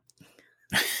 Wow.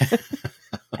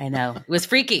 I know. It was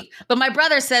freaky. But my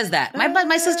brother says that.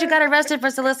 My sister got arrested for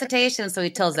solicitation, so he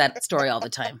tells that story all the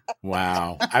time.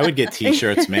 Wow. I would get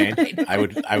t-shirts made. I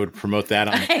would promote that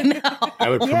on I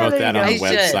would promote that on the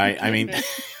website. I mean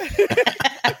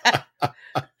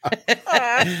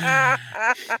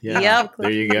Yep.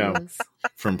 There you go.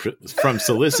 From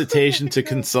solicitation to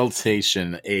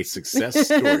consultation, a success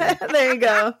story. There you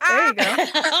go.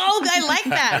 Oh, I like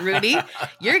that, Rudy.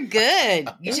 You're good.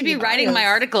 You should be writing my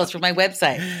articles for my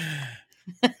website.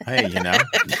 Hey, you know,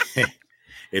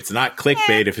 it's not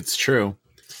clickbait if it's true.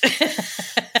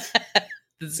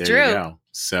 It's there true. You go.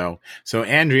 So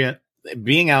Andrea,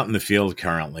 being out in the field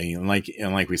currently, and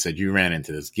like we said, you ran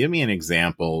into this. Give me an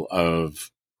example of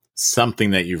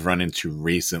something that you've run into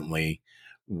recently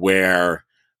where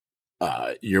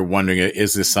you're wondering,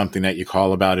 is this something that you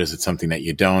call about? Is it something that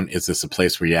you don't? Is this a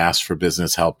place where you ask for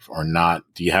business help or not?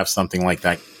 Do you have something like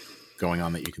that going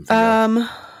on that you can think of?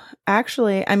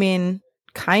 Actually, I mean,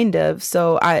 kind of.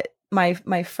 So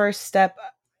my first step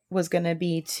was going to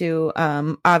be to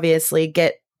obviously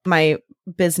get my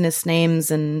business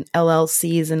names and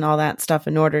LLCs and all that stuff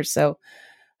in order. So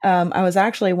I was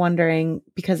actually wondering,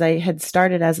 because I had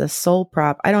started as a sole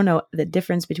prop, I don't know the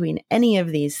difference between any of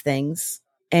these things.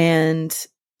 And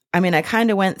I mean, I kind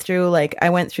of went through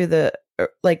the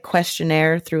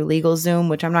questionnaire through LegalZoom,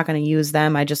 which I'm not going to use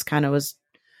them. I just kind of was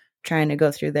trying to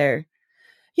go through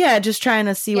just trying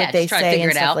to see what they say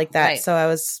and stuff like that. Right. So I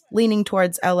was leaning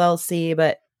towards LLC,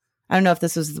 but I don't know if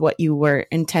this was what you were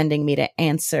intending me to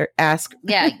ask.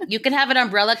 Yeah, you can have an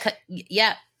umbrella.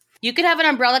 You could have an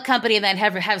umbrella company and then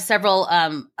have several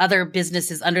other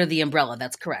businesses under the umbrella.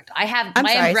 That's correct.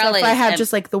 Umbrella. So if I have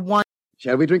just like the one.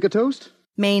 Shall we drink a toast?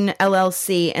 Main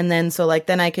LLC, and then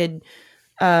then I could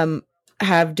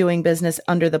have doing business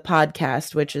under the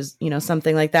podcast, which is,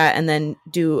 something like that. And then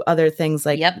do other things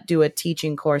like do a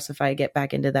teaching course if I get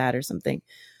back into that or something.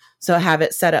 So have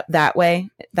it set up that way.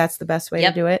 That's the best way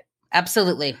to do it.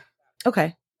 Absolutely.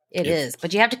 Okay. It is.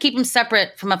 But you have to keep them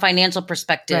separate from a financial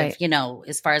perspective,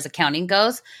 as far as accounting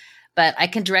goes. But I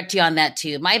can direct you on that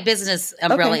too. My business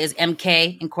umbrella is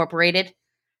MK Incorporated.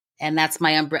 And that's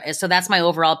my umbrella. So that's my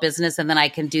overall business. And then I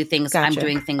can do things. Gotcha. I'm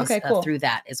doing things through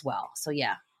that as well. So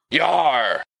yeah.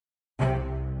 Yar!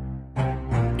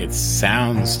 It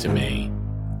sounds to me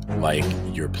like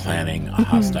you're planning a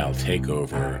hostile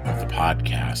takeover of the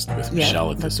podcast with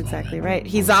Michelle at this moment. That's exactly right.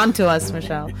 He's on to us,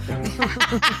 Michelle.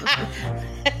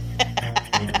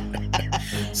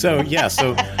 So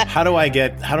how do I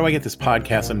get this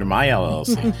podcast under my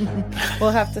LLC? We'll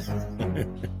have to.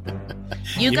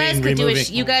 You guys would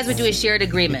do a shared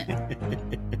agreement.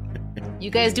 You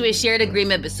guys do a shared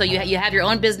agreement, so you have your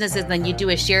own businesses, and then you do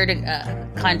a shared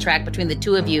contract between the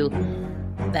two of you.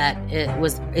 That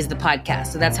is the podcast.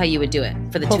 So that's how you would do it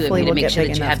for the two of you to make sure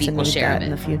that you have equal share of it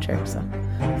in the future. So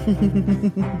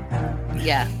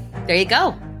yeah, there you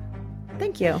go.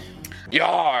 Thank you.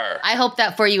 Yar! I hope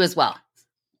that for you as well.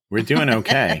 We're doing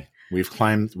okay. We've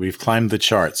climbed the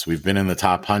charts. We've been in the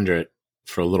top 100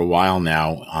 for a little while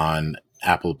now on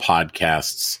Apple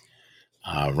Podcasts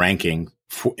ranking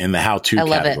in the how-to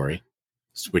category,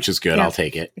 which is good. Yeah. I'll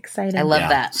take it. Exciting. I love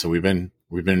that. So we've been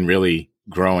really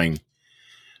growing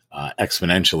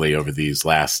exponentially over these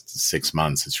last 6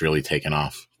 months. It's really taken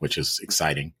off, which is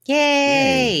exciting.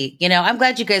 Yay! I'm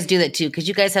glad you guys do that too, because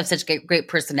you guys have such great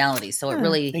personalities. So it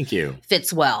really thank you.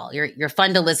 Fits well. You're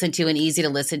fun to listen to and easy to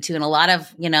listen to. And a lot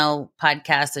of,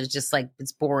 podcasts is just like,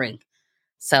 it's boring.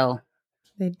 So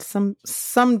some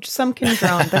can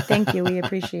drown, but thank you. We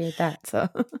appreciate that. So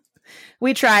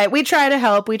we try to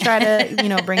help. We try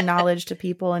to, bring knowledge to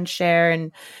people and share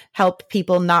and help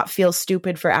people not feel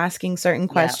stupid for asking certain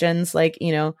questions. Like,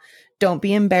 don't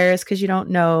be embarrassed because you don't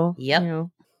know. Yep.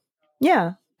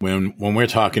 Yeah. When we're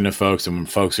talking to folks and when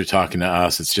folks are talking to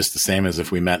us, it's just the same as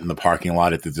if we met in the parking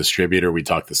lot at the distributor. We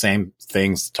talk the same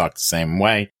things, talk the same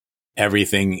way.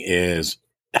 Everything is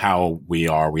how we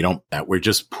are. We're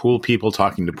just pool people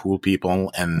talking to pool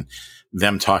people and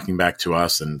them talking back to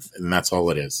us. And that's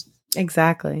all it is.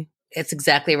 Exactly. It's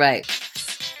exactly right.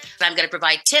 I'm going to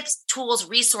provide tips, tools,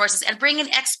 resources, and bring in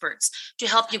experts to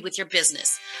help you with your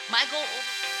business. My goal.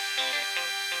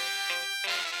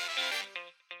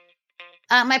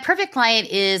 My perfect client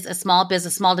is a small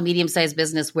to medium-sized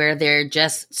business where they're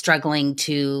just struggling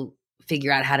to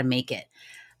figure out how to make it.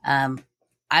 I'm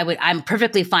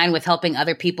perfectly fine with helping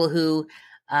other people who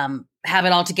have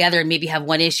it all together and maybe have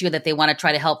one issue that they want to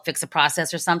try to help fix a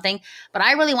process or something. But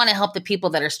I really want to help the people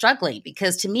that are struggling,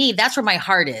 because to me, that's where my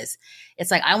heart is.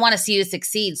 It's like, I want to see you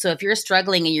succeed. So if you're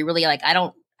struggling and you're really like, I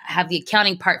don't have the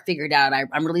accounting part figured out,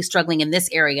 I'm really struggling in this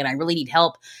area and I really need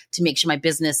help to make sure my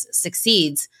business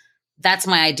succeeds, that's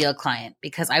my ideal client,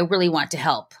 because I really want to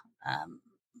help.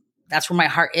 That's where my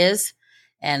heart is.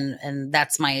 And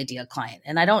that's my ideal client.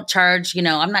 And I don't charge,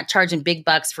 I'm not charging big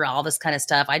bucks for all this kind of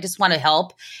stuff. I just want to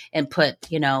help and put,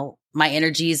 my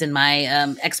energies and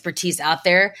my expertise out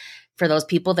there for those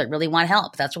people that really want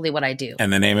help. That's really what I do.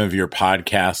 And the name of your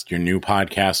podcast, your new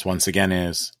podcast, once again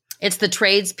is? It's the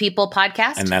Tradespeople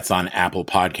Podcast. And that's on Apple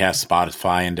Podcasts,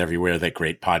 Spotify, and everywhere that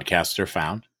great podcasts are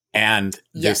found. And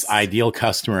this ideal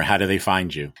customer, how do they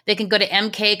find you? They can go to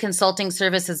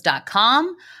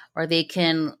mkconsultingservices.com. Or they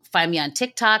can find me on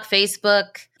TikTok,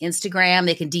 Facebook, Instagram.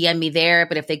 They can DM me there.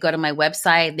 But if they go to my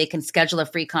website, they can schedule a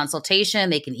free consultation.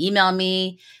 They can email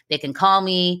me. They can call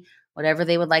me. Whatever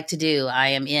they would like to do, I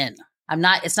am in.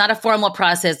 It's not a formal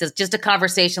process. It's just a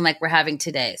conversation like we're having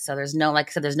today. So there's no, like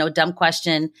I said, there's no dumb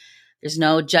question. There's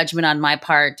no judgment on my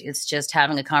part. It's just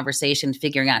having a conversation,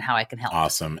 figuring out how I can help.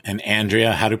 Awesome. And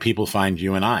Andrea, how do people find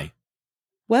you and I?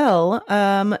 Well,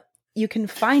 you can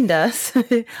find us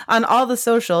on all the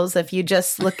socials. If you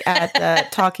just look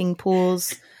at Talking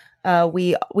Pools,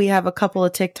 we have a couple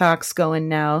of TikToks going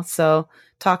now. So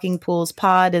Talking Pools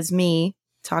Pod is me.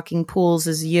 Talking Pools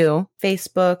is you.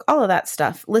 Facebook, all of that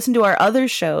stuff. Listen to our other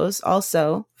shows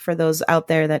also, for those out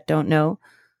there that don't know.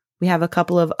 We have a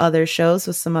couple of other shows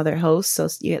with some other hosts. So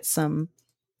you get some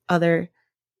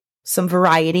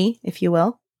variety, if you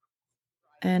will.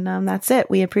 And that's it.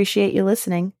 We appreciate you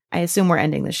listening. I assume we're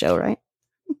ending the show, right?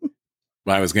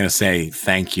 Well, I was going to say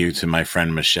thank you to my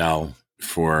friend Michelle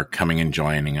for coming and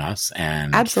joining us,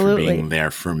 and absolutely for being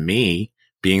there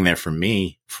for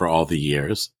me for all the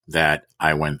years that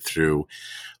I went through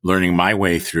learning my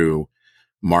way through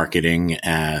marketing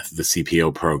the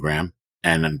CPO program,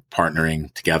 and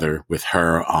partnering together with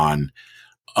her on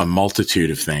a multitude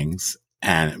of things.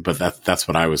 But that's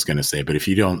what I was going to say. But if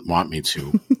you don't want me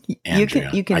to, Andrea,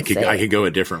 you can I could go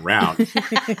a different route.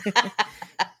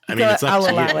 I mean, it's up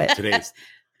to you. Today's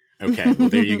okay. Well,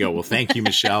 there you go. Well, thank you,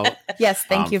 Michelle. Yes,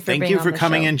 thank you for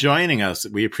coming and joining us.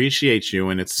 We appreciate you,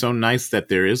 and it's so nice that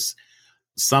there is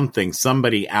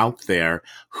somebody out there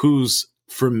who's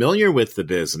familiar with the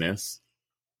business,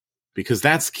 because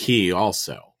that's key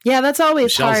also. Yeah, that's always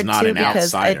Michelle's hard too,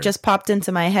 because it just popped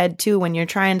into my head too. When you're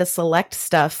trying to select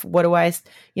stuff,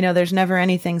 there's never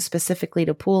anything specifically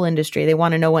to pool industry. They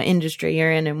want to know what industry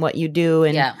you're in and what you do.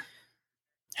 And yeah.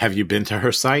 Have you been to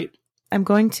her site? I'm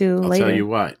going to later. I'll tell you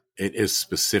what, it is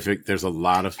specific. There's a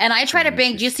lot of, and I try to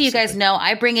bring, just so you guys know,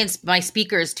 I bring in my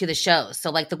speakers to the show.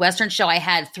 So like the Western show, I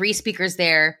had 3 speakers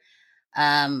there.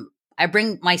 I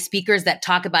bring my speakers that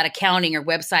talk about accounting or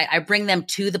website. I bring them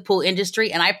to the pool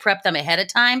industry and I prep them ahead of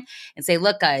time and say,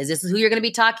 look, guys, this is who you're going to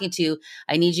be talking to.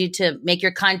 I need you to make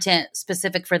your content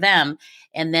specific for them.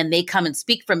 And then they come and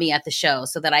speak for me at the show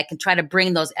so that I can try to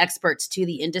bring those experts to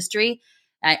the industry.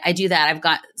 I do that. I've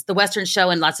got the Western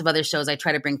show and lots of other shows. I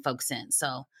try to bring folks in.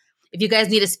 So if you guys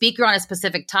need a speaker on a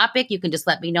specific topic, you can just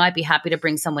let me know. I'd be happy to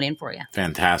bring someone in for you.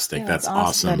 Fantastic. Yeah, that's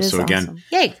awesome. That so again, awesome.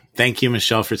 Yay. Thank you,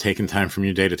 Michelle, for taking time from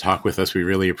your day to talk with us. We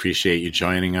really appreciate you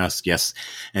joining us. Yes.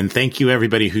 And thank you,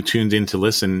 everybody who tuned in to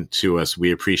listen to us.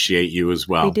 We appreciate you as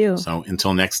well. We do. So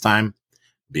until next time,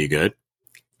 be good,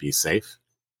 be safe.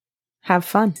 Have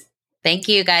fun. Thank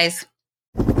you, guys.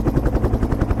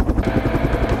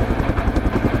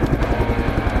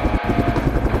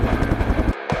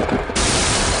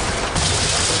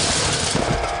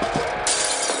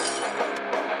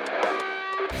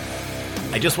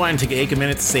 I just wanted to take a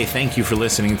minute to say thank you for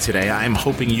listening today. I'm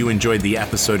hoping you enjoyed the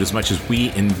episode as much as we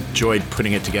enjoyed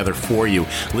putting it together for you.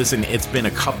 Listen, it's been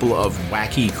a couple of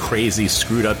wacky, crazy,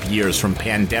 screwed up years from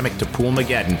pandemic to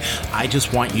Poolmageddon. I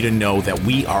just want you to know that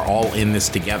we are all in this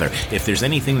together. If there's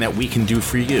anything that we can do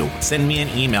for you, send me an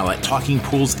email at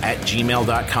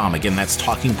talkingpools@gmail.com. Again, that's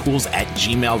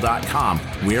talkingpools@gmail.com.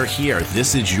 We're here.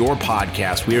 This is your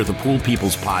podcast. We are the Pool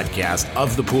People's podcast,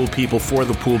 of the Pool People, for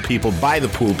the Pool People, by the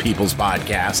Pool People's podcast.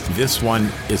 This one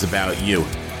is about you.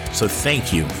 So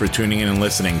thank you for tuning in and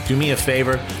listening. Do me a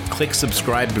favor, click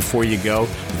subscribe before you go.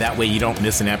 That way you don't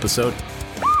miss an episode.